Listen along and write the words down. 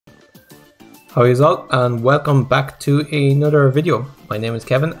How is all, and welcome back to another video. My name is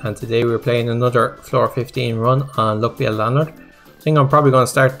Kevin and today we're playing another floor 15 run on Luck Be a Landlord. I think I'm probably going to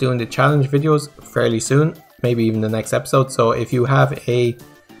start doing the challenge videos fairly soon, maybe even the next episode. So if you have a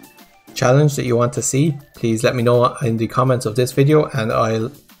challenge that you want to see, please let me know in the comments of this video and I'll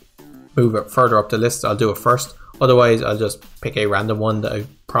move it further up the list. I'll do it first. Otherwise I'll just pick a random one that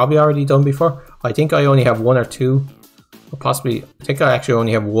I've probably already done before. I think I only have one or two. Possibly, I think I actually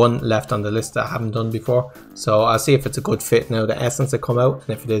only have one left on the list that I haven't done before, so I'll see if it's a good fit now the essence that come out, and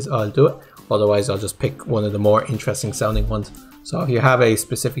if it is I'll do it, otherwise I'll just pick one of the more interesting sounding ones. So if you have a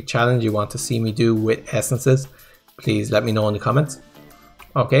specific challenge you want to see me do with essences, please let me know in the comments.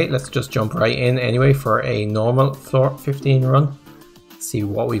 Okay, let's just jump right in anyway for a normal floor 15 run. Let's see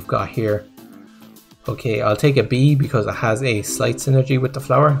what we've got here. Okay, I'll take a B because it has a slight synergy with the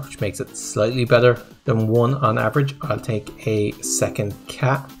flower, which makes it slightly better than 1 on average. I'll take a second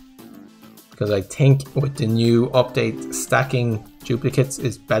cat because I think with the new update, stacking duplicates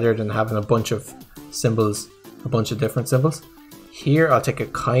is better than having a bunch of symbols, a bunch of different symbols. Here I'll take a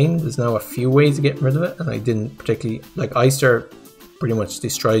kind. There's now a few ways of getting rid of it, and I didn't particularly like Oyster. Pretty much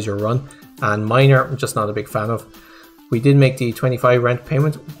destroys your run, and Miner I'm just not a big fan of. We did make the 25 rent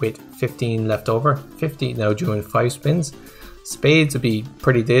payment with 15 left over, 50 now due in 5 spins. Spades would be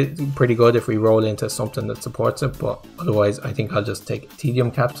pretty good if we roll into something that supports it, but otherwise I think I'll just take a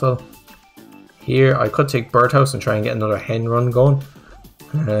Tedium Capsule. Here I could take Birdhouse and try and get another hen run going.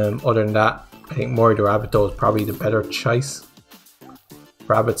 Other than that, I think Mori the Rabbit though is probably the better choice.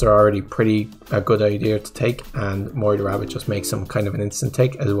 Rabbits are already a good idea to take, and Mori the Rabbit just makes some kind of an instant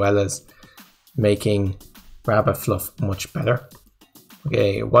take, as well as making Rabbit Fluff much better.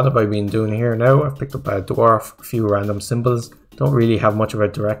 Okay, what have I been doing here now? I've picked up a dwarf, a few random symbols. Don't really have much of a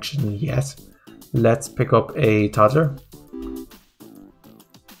direction yet. Let's pick up a toddler.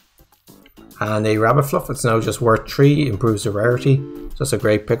 And a Rabbit Fluff. It's now just worth 3, improves the rarity. Just a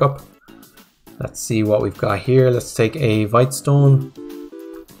great pickup. Let's see what we've got here. Let's take a Vite Stone.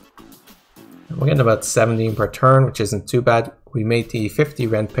 We're getting about 17 per turn, which isn't too bad. We made the 50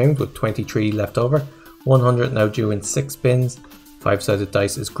 rent payment with 23 left over. 100 now due in 6 spins. 5-sided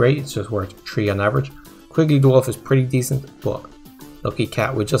dice is great, it's just worth 3 on average. Quigley Dwarf is pretty decent, but Lucky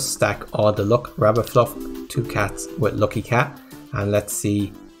Cat would just stack all the luck. Rabbit Fluff, 2 cats with Lucky Cat, and let's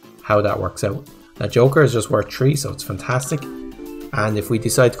see how that works out. Now Joker is just worth 3, so it's fantastic. And if we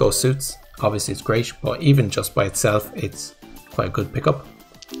decide to go suits, obviously it's great, but even just by itself, it's quite a good pickup.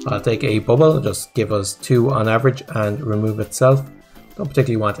 I'll take a bubble, just give us 2 on average and remove itself. Don't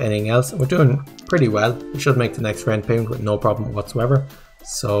particularly want anything else. We're doing pretty well. We should make the next rent payment with no problem whatsoever.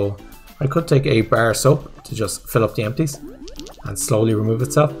 So I could take a bar soap to just fill up the empties and slowly remove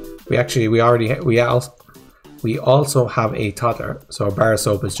itself. We also have a toddler, so a bar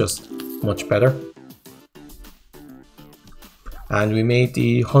soap is just much better. And we made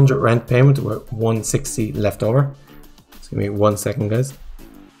the 100 rent payment with 160 left over. Just give me 1 second, guys.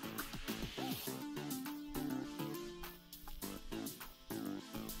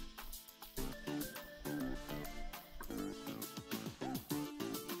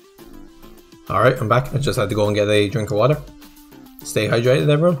 Alright, I'm back. I just had to go and get a drink of water. Stay hydrated,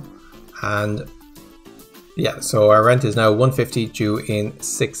 everyone. And yeah, so our rent is now 150 due in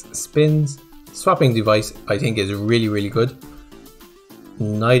 6 spins. Swapping device I think is really good.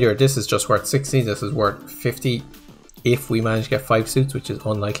 This is just worth 60, this is worth 50 if we manage to get 5 suits, which is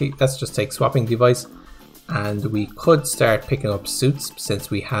unlikely. Let's just take swapping device, and we could start picking up suits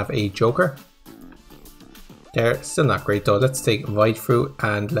since we have a Joker. They're still not great though. Let's take Vite Fruit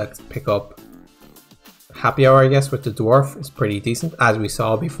and let's pick up Happy Hour, I guess, with the dwarf is pretty decent. As we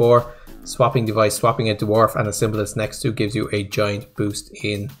saw before, swapping device, swapping a dwarf and a symbol it's next to gives you a giant boost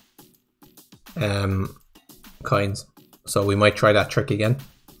in coins. So we might try that trick again.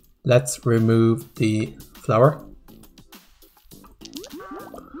 Let's remove the flower.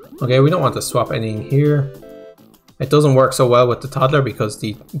 Okay, we don't want to swap anything here. It doesn't work so well with the toddler because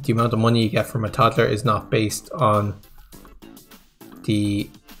the amount of money you get from a toddler is not based on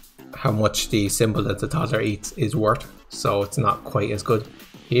how much the symbol that the toddler eats is worth, so it's not quite as good.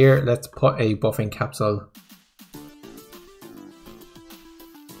 Here, let's put a buffing capsule.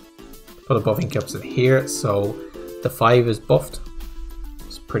 Put a buffing capsule here, so the 5 is buffed.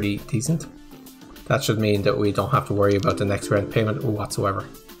 It's pretty decent. That should mean that we don't have to worry about the next rent payment whatsoever.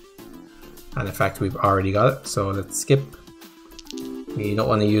 And in fact, we've already got it, so let's skip. We don't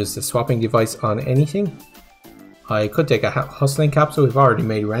want to use the swapping device on anything. I could take a hustling capsule. We've already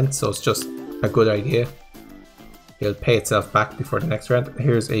made rent, so it's just a good idea. It'll pay itself back before the next rent.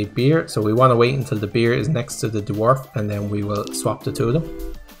 Here's a beer, so we want to wait until the beer is next to the dwarf, and then we will swap the 2 of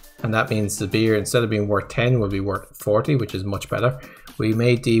them. And that means the beer, instead of being worth 10, will be worth 40, which is much better. We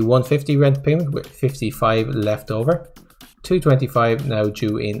made the 150 rent payment with 55 left over. 225 now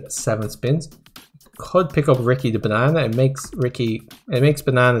due in 7 spins. Could pick up Ricky the banana. It makes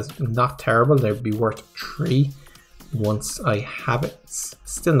bananas not terrible. They'd be worth 3 once I have it. It's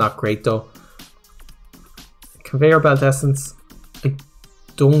still not great though. Conveyor belt essence, I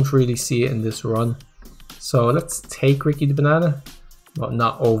don't really see it in this run. So let's take Ricky the banana, but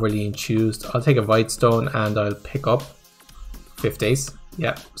not overly enthused. I'll take a Void Stone and I'll pick up 5th ace.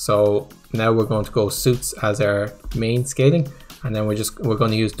 Yeah, so now we're going to go suits as our main scaling, and then we're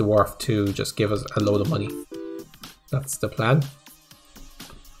going to use dwarf to just give us a load of money. That's the plan.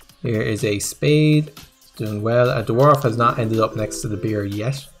 Here is a spade, it's doing well. A dwarf has not ended up next to the beer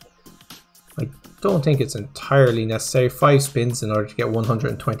yet. I don't think it's entirely necessary. 5 spins in order to get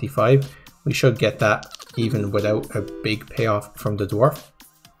 125. We should get that even without a big payoff from the dwarf.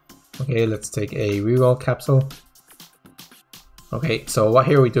 Okay, let's take a reroll capsule. Okay, so what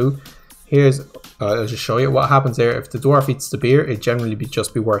here we do, I'll just show you what happens there. If the dwarf eats the beer, it generally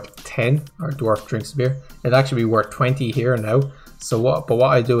just be worth 10, or dwarf drinks the beer. It'd actually be worth 20 here now. So what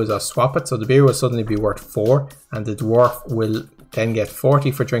I do is I'll swap it, so the beer will suddenly be worth 4, and the dwarf will then get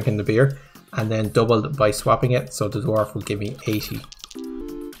 40 for drinking the beer, and then doubled by swapping it, so the dwarf will give me 80.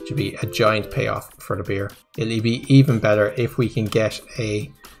 Which would be a giant payoff for the beer. It'll be even better if we can get a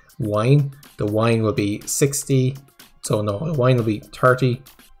wine. The wine will be 60. So no, the wine will be 30,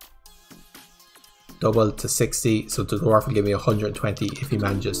 double to 60, so the dwarf will give me 120 if he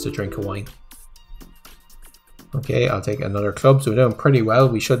manages to drink a wine. Okay, I'll take another club, so we're doing pretty well.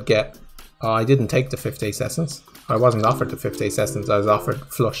 We should get, I didn't take the 5th ace essence. I wasn't offered the 5th ace essence, I was offered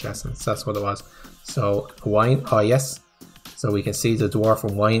flush essence, that's what it was. So wine, oh yes. So we can see the dwarf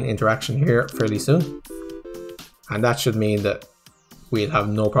and wine interaction here fairly soon. And that should mean that we'll have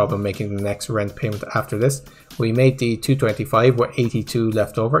no problem making the next rent payment after this. We made the 225 with 82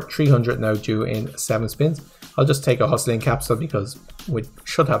 left over, 300 now due in 7 spins. I'll just take a hustling capsule because we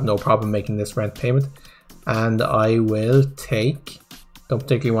should have no problem making this rent payment. And I will take, don't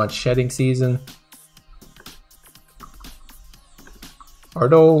particularly want shedding season.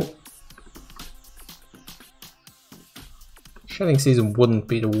 Although shedding season wouldn't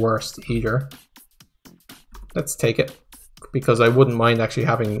be the worst either. Let's take it, because I wouldn't mind actually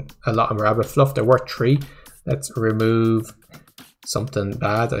having a lot of rabbit fluff. They're worth 3. Let's remove something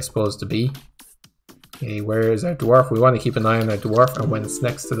bad, I suppose, to be. Okay, where is our dwarf? We want to keep an eye on our dwarf, and when it's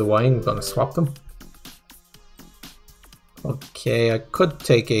next to the wine, we're going to swap them. Okay, I could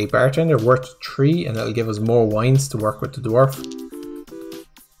take a bartender worth 3, and it'll give us more wines to work with the dwarf.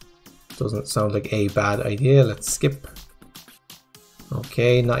 Doesn't sound like a bad idea. Let's skip.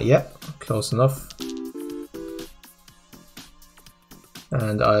 Okay, not yet. Close enough.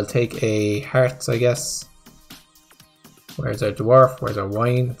 And I'll take a hearts, I guess. Where's our dwarf? Where's our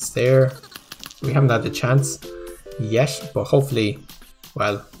wine? It's there. We haven't had the chance yet, but hopefully,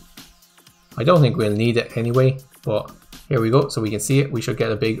 well, I don't think we'll need it anyway, but here we go. So we can see it. We should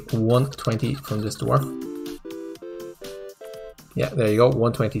get a big 120 from this dwarf. Yeah, there you go,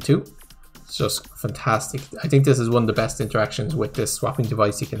 122. It's just fantastic. I think this is one of the best interactions with this swapping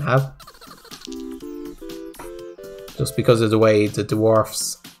device you can have. Just because of the way the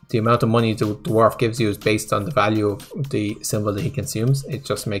dwarfs, the amount of money the dwarf gives you is based on the value of the symbol that he consumes. It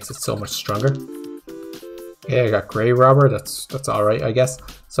just makes it so much stronger. Okay, I got Grey Robber, that's alright I guess.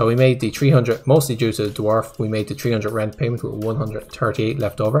 So we made the 300, mostly due to the dwarf, we made the 300 rent payment with 138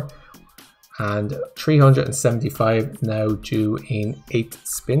 left over. And 375 now due in 8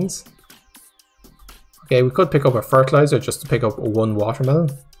 spins. Okay, we could pick up a fertilizer just to pick up 1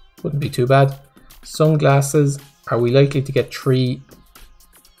 watermelon. Wouldn't be too bad. Sunglasses, are we likely to get 3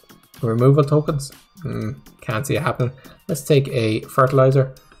 removal tokens? Can't see it happening. Let's take a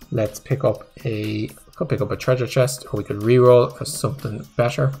fertilizer. Let's pick up a, could pick up a treasure chest, or we could reroll for something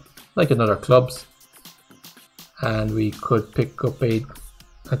better, like another clubs. And we could pick up a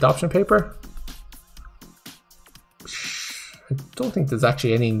adoption paper. I don't think there's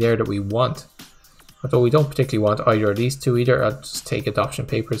actually anything there that we want. Although we don't particularly want either of these two either. I'll just take adoption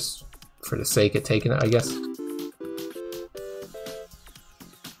papers for the sake of taking it, I guess.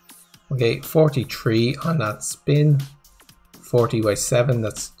 Okay, 43 on that spin. 40 by 7,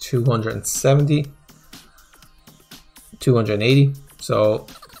 that's 270. 280. So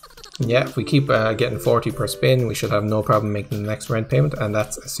yeah, if we keep getting 40 per spin, we should have no problem making the next rent payment, and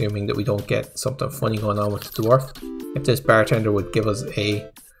that's assuming that we don't get something funny going on with the dwarf. If this bartender would give us a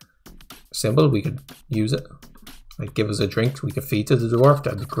symbol, we could use it. Like give us a drink we could feed to the dwarf,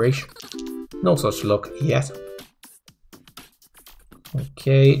 that'd be great. No such luck yet.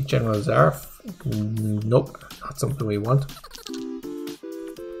 Okay, General Zarf. Nope, not something we want.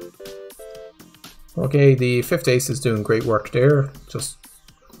 Okay, the 5th ace is doing great work there, just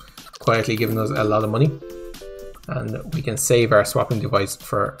quietly giving us a lot of money. And we can save our swapping device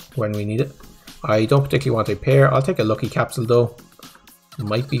for when we need it. I don't particularly want a pair. I'll take a lucky capsule though.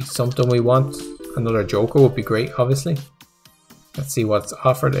 Might be something we want. Another joker would be great, obviously. Let's see what's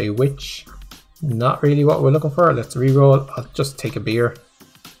offered. A witch. Not really what we're looking for. Let's reroll. I'll just take a beer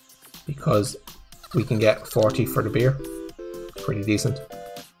because we can get 40 for the beer. Pretty decent.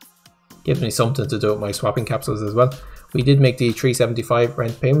 Gives me something to do with my swapping capsules as well. We did make the 375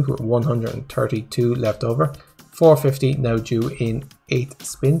 rent payment with 132 left over. 450 now due in 8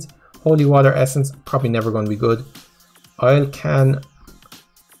 spins. Holy water essence, probably never going to be good. Oil can.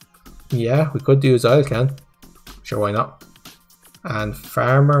 Yeah, we could use oil can. Sure, why not? And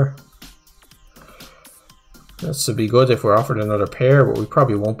farmer. This would be good if we're offered another pair, but we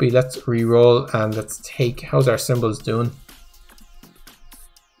probably won't be. Let's re-roll and let's take. How's our symbols doing?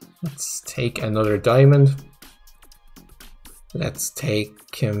 Let's take another diamond. Let's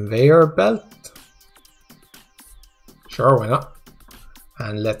take conveyor belt. Sure, why not?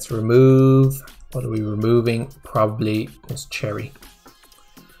 And let's remove. What are we removing? Probably this cherry.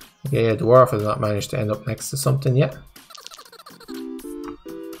 Okay, a dwarf has not managed to end up next to something yet.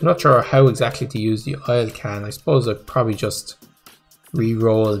 I'm not sure how exactly to use the oil can. I suppose I'd probably just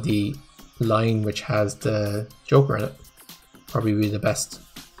re-roll the line which has the joker in it. Probably be the best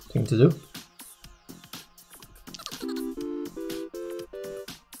thing to do.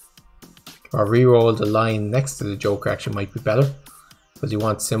 Or re-roll the line next to the joker actually might be better, because you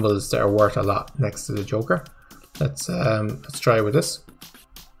want symbols that are worth a lot next to the joker. Let's try it with this.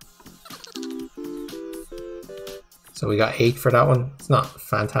 So we got 8 for that one. It's not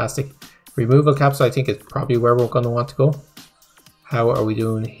fantastic. Removal capsule, I think, is probably where we're going to want to go. How are we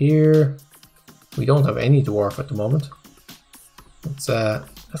doing here? We don't have any dwarf at the moment.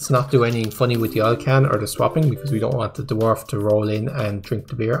 Let's not do anything funny with the oil can or the swapping, because we don't want the dwarf to roll in and drink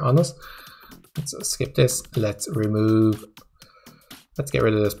the beer on us. Let's skip this. Let's get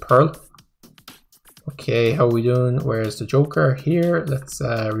rid of this pearl. Okay, how are we doing? Where's the joker? Here. Let's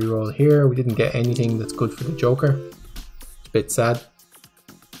re-roll here. We didn't get anything that's good for the joker. It's a bit sad.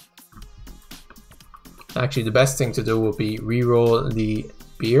 Actually, the best thing to do would be re-roll the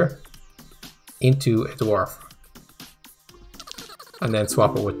beer into a dwarf and then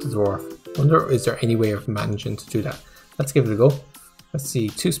swap it with the dwarf. Wonder, is there any way of managing to do that? Let's give it a go. Let's see,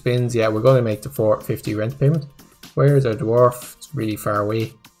 2 spins. Yeah, we're going to make the 450 rent payment. Where is our dwarf? It's really far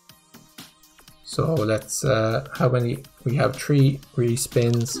away. So let's, how many? We have 3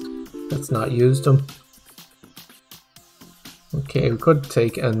 re-spins. Let's not use them. Okay, we could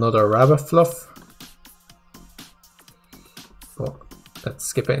take another rabbit fluff, but let's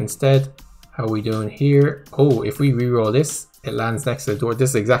skip it instead. How are we doing here? Oh, if we re-roll this, it lands next to the door.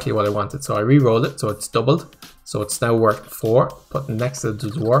 This is exactly what I wanted. So I re-rolled it, so it's doubled. So it's now worth 4. Put next to the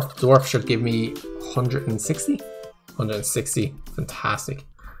dwarf. Dwarf should give me 160. 160. Fantastic.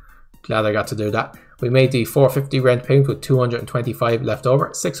 Glad I got to do that. We made the 450 rent payment with 225 left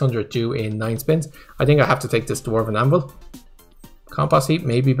over. 600 due in 9 spins. I think I have to take this dwarven anvil. Compost heap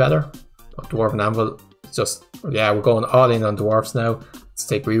may be better, but dwarven anvil, just, yeah, we're going all in on dwarfs now. Let's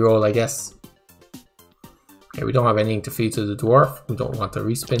take reroll, I guess. Okay, we don't have anything to feed to the dwarf. We don't want to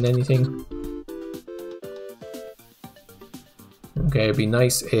respin anything. Okay, it'd be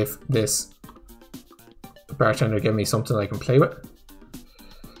nice if this bartender gave me something I can play with.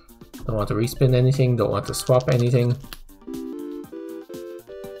 Don't want to respin anything, don't want to swap anything.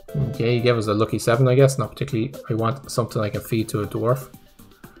 Okay, he gave us a lucky 7, I guess. Not particularly. I want something I can feed to a dwarf.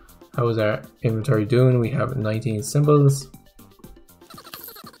 How is our inventory doing? We have 19 symbols.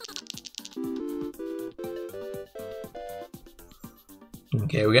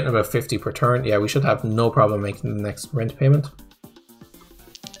 Okay, we're getting about 50 per turn. Yeah, we should have no problem making the next rent payment.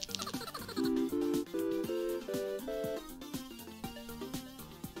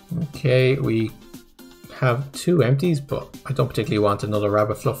 Okay, we have 2 empties, but I don't particularly want another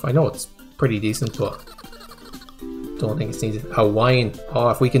rabbit fluff. I know it's pretty decent, but don't think it's needed. A wine. Oh,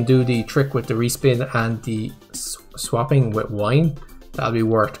 if we can do the trick with the respin and the swapping with wine, that'll be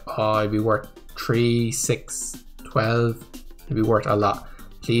worth, oh, it'd be worth 3, 6, 12. It'd be worth a lot.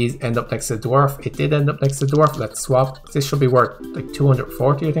 Please end up next to the dwarf. It did end up next to the dwarf. Let's swap. This should be worth like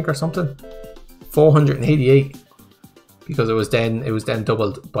 240, I think, or something. 488. Because it was then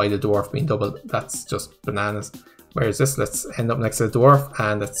doubled by the dwarf being doubled. That's just bananas. Where is this? Let's end up next to the dwarf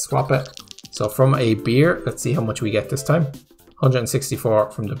and let's swap it. So from a beer, let's see how much we get this time.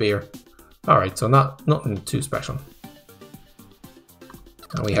 164 from the beer. Alright, so nothing too special.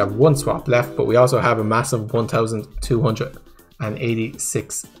 And we have one swap left, but we also have a massive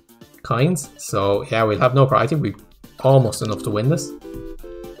 1,286 coins. So yeah, we'll have no problem. I think we've almost enough to win this.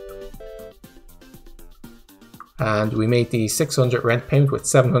 And we made the 600 rent payment with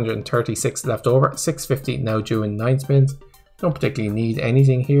 736 left over. 650 now due in 9 spins. Don't particularly need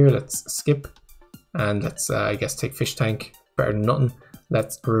anything here. Let's skip. And let's, I guess, take fish tank. Better than nothing.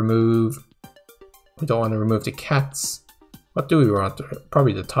 Let's remove... We don't want to remove the cats. What do we want?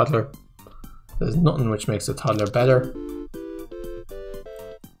 Probably the toddler. There's nothing which makes the toddler better.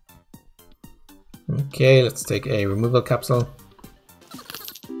 Okay, let's take a removal capsule.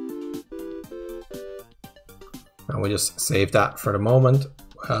 And we'll just save that for the moment.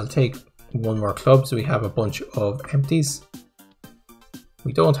 I'll take one more club, so we have a bunch of empties.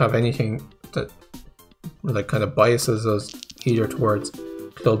 We don't have anything that like kind of biases us either towards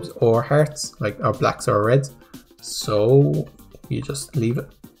clubs or hearts, like our blacks or reds. So you just leave it.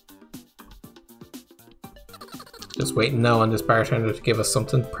 Just waiting now on this bartender to give us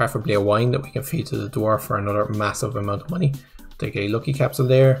something, preferably a wine that we can feed to the dwarf for another massive amount of money. Take a lucky capsule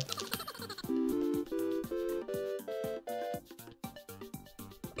there.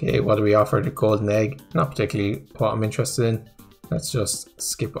 Okay, what do we offer? The golden egg. Not particularly what I'm interested in. Let's just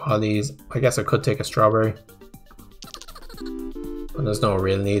skip all these. I guess I could take a strawberry. But there's no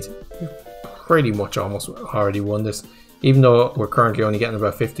real need. We've pretty much almost already won this. Even though we're currently only getting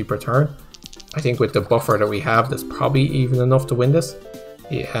about 50 per turn. I think with the buffer that we have, there's probably even enough to win this.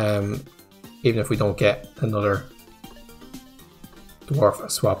 Even if we don't get another dwarf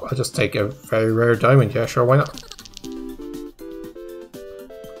swap. I'll just take a very rare diamond. Yeah, sure, why not?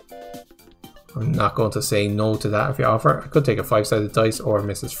 I'm not going to say no to that if you offer. I could take a 5-sided dice or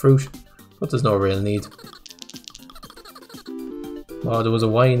Mrs. Fruit, but there's no real need. Well, there was a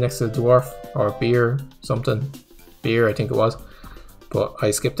wine next to the dwarf, or beer, something. Beer, I think it was. But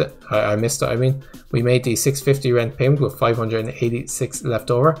I skipped it. I missed it, I mean. We made the 650 rent payment with 586 left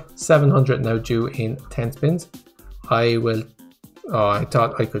over. 700 now due in 10 spins. I will... Oh, I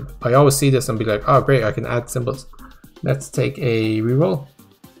thought I could... I always see this and be like, oh great, I can add symbols. Let's take a reroll.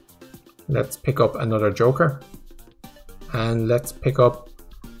 Let's pick up another joker. And let's pick up...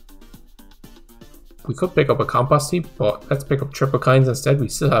 We could pick up a compost heap, but let's pick up triple coins instead. We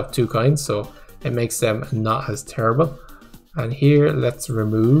still have 2 coins, so it makes them not as terrible. And here, let's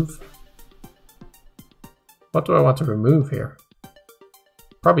remove... What do I want to remove here?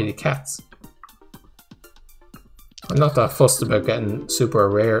 Probably the cats. I'm not that fussed about getting super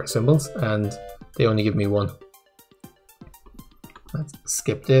rare symbols, and they only give me 1. Let's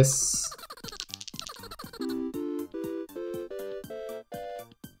skip this.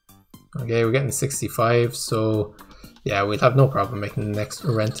 Okay, we're getting 65, so yeah, we'll have no problem making the next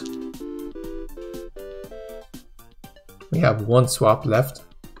rent. We have 1 swap left.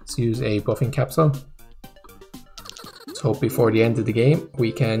 Let's use a buffing capsule. Let's hope before the end of the game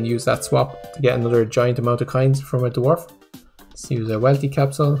we can use that swap to get another giant amount of coins from a dwarf. Let's use a wealthy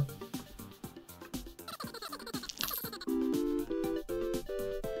capsule.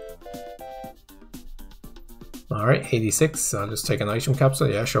 Alright, 86. I'll just take an item capsule.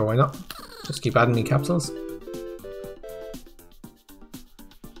 Yeah, sure, why not? Just keep adding me capsules.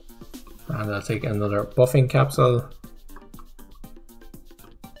 And I'll take another buffing capsule.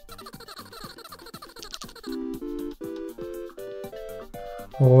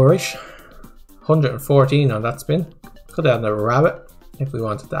 Alright, 114 on that spin. Could add a rabbit if we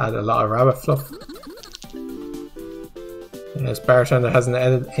wanted to add a lot of rabbit fluff. Yes, bartender hasn't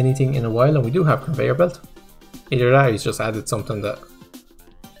added anything in a while, and we do have conveyor belt. Either that or he's just added something that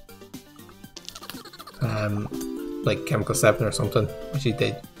like chemical 7 or something, which he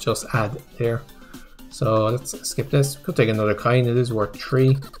did just add there. So let's skip this. Could take another coin, it is worth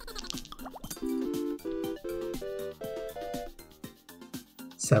 3.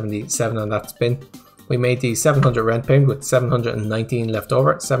 $77 on that spin. We made the 700 rent payment with 719 left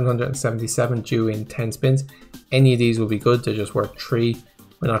over, 777 due in 10 spins. Any of these will be good, they're just worth 3.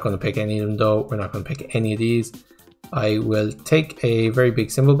 We're not going to pick any of them though, we're not going to pick any of these. I will take a very big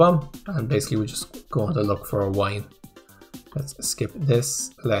symbol bomb and basically we're just going to look for a wine. Let's skip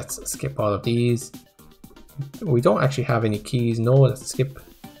this, let's skip all of these. We don't actually have any keys, no, let's skip.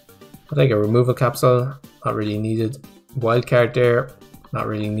 I'll take a removal capsule, not really needed. Wildcard there, not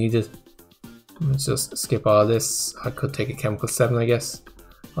really needed. Let's just skip all this. I could take a chemical 7 I guess.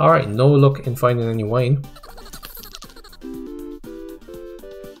 Alright, no luck in finding any wine.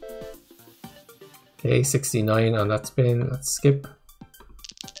 Okay, 69 on that spin, let's skip.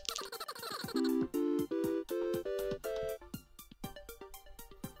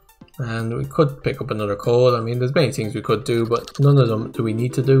 And we could pick up another coal. I mean, there's many things we could do, but none of them do we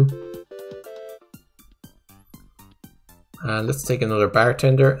need to do. And let's take another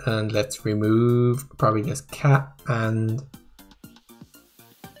bartender and let's remove probably this cat and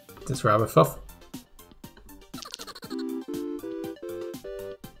this rabbit fluff.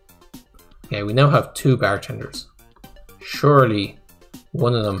 Okay, we now have 2 bartenders. Surely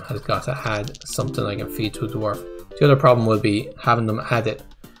one of them has got to add something I can feed to a dwarf. The other problem will be having them add it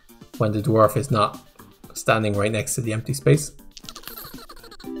when the dwarf is not standing right next to the empty space.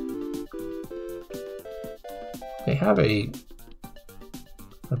 They have I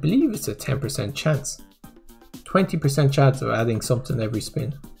believe it's a 10% chance. 20% chance of adding something every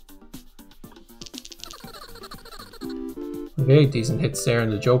spin. Okay, decent hits there on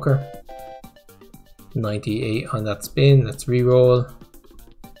the Joker. 98 on that spin, let's re-roll.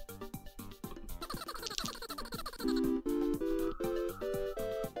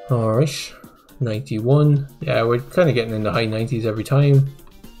 Alright, 91. Yeah, we're kind of getting in the high 90s every time.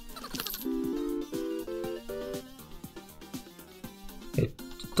 It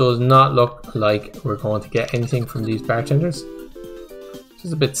does not look like we're going to get anything from these bartenders, which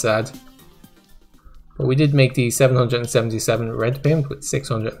is a bit sad. But we did make the 777 rent payment with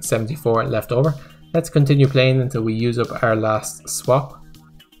 674 left over. Let's continue playing until we use up our last swap.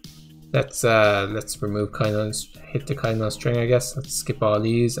 Let's remove hit the kind on string, I guess. Let's skip all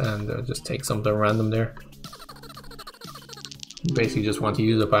these and just take something random there. Basically just want to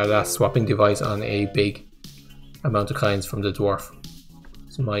use up our last swapping device on a big amount of kinds from the dwarf.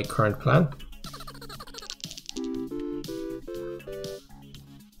 That's my current plan.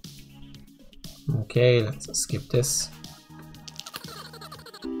 Okay, let's skip this.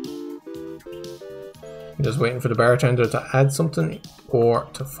 I'm just waiting for the bartender to add something or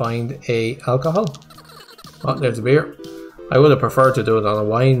to find a alcohol. Oh, there's a beer. I would have preferred to do it on a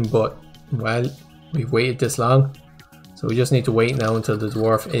wine, but well, we've waited this long, so we just need to wait now until the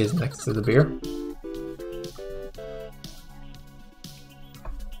dwarf is next to the beer.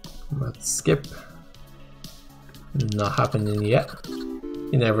 Let's skip. Not happening yet.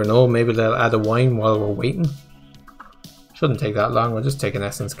 You never know, maybe they'll add a wine while we're waiting. Shouldn't take that long, we'll just take an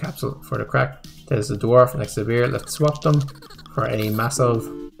essence capsule for the crack. There's the dwarf next to the beer, let's swap them for a massive,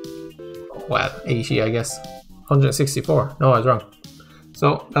 well, 80 I guess. 164, no I was wrong.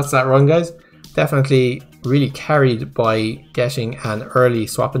 So that's that run guys. Definitely really carried by getting an early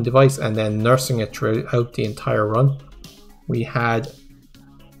swapping device and then nursing it throughout the entire run. We had,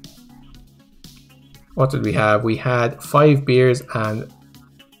 what did we have? We had 5 beers and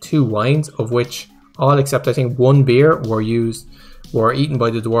 2 wines, of which all except I think 1 beer were eaten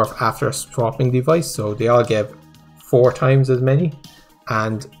by the dwarf after a swapping device, so they all gave 4 times as many,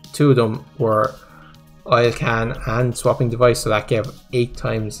 and 2 of them were oil can and swapping device, so that gave 8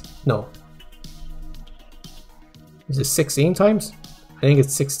 times. No, is it 16 times? I think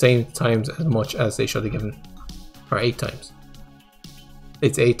it's 16 times as much as they should have given, or 8 times.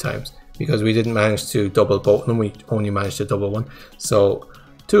 It's 8 times because we didn't manage to double both of them, we only managed to double one. So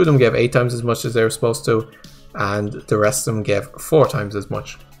 2 of them gave 8 times as much as they were supposed to, and the rest of them gave 4 times as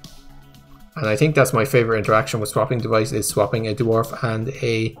much. And I think that's my favorite interaction with swapping device, is swapping a dwarf and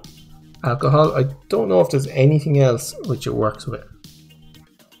a alcohol. I don't know if there's anything else which it works with.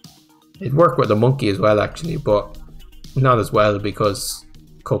 It worked with the monkey as well actually, but not as well because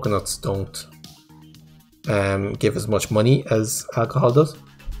coconuts don't give as much money as alcohol does.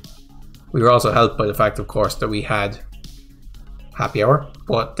 We were also helped by the fact, of course, that we had happy hour,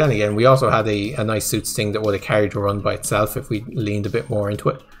 but then again we also had a nice suits thing that would have carried the run by itself if we leaned a bit more into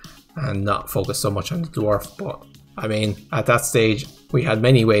it and not focus so much on the dwarf. But I mean, at that stage we had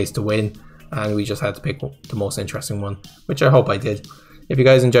many ways to win and we just had to pick the most interesting one, which I hope I did. If you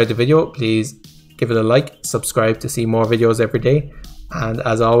guys enjoyed the video, please give it a like, subscribe to see more videos every day, and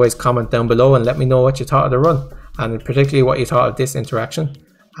as always comment down below and let me know what you thought of the run, and particularly what you thought of this interaction,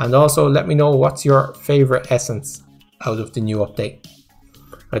 and also let me know what's your favorite essence out of the new update.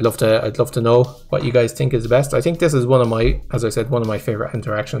 I'd love to know what you guys think is the best. I think this is one of my, as I said, one of my favorite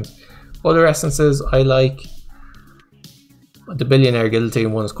interactions. Other essences I like, the Billionaire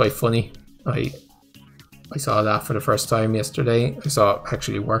Guillotine one is quite funny. I saw that for the first time yesterday. I saw it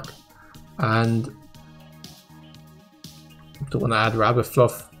actually work. And the one that had rabbit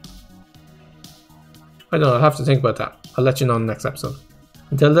fluff, I don't know, I'll have to think about that. I'll let you know in the next episode.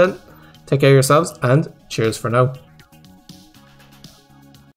 Until then, take care of yourselves and cheers for now.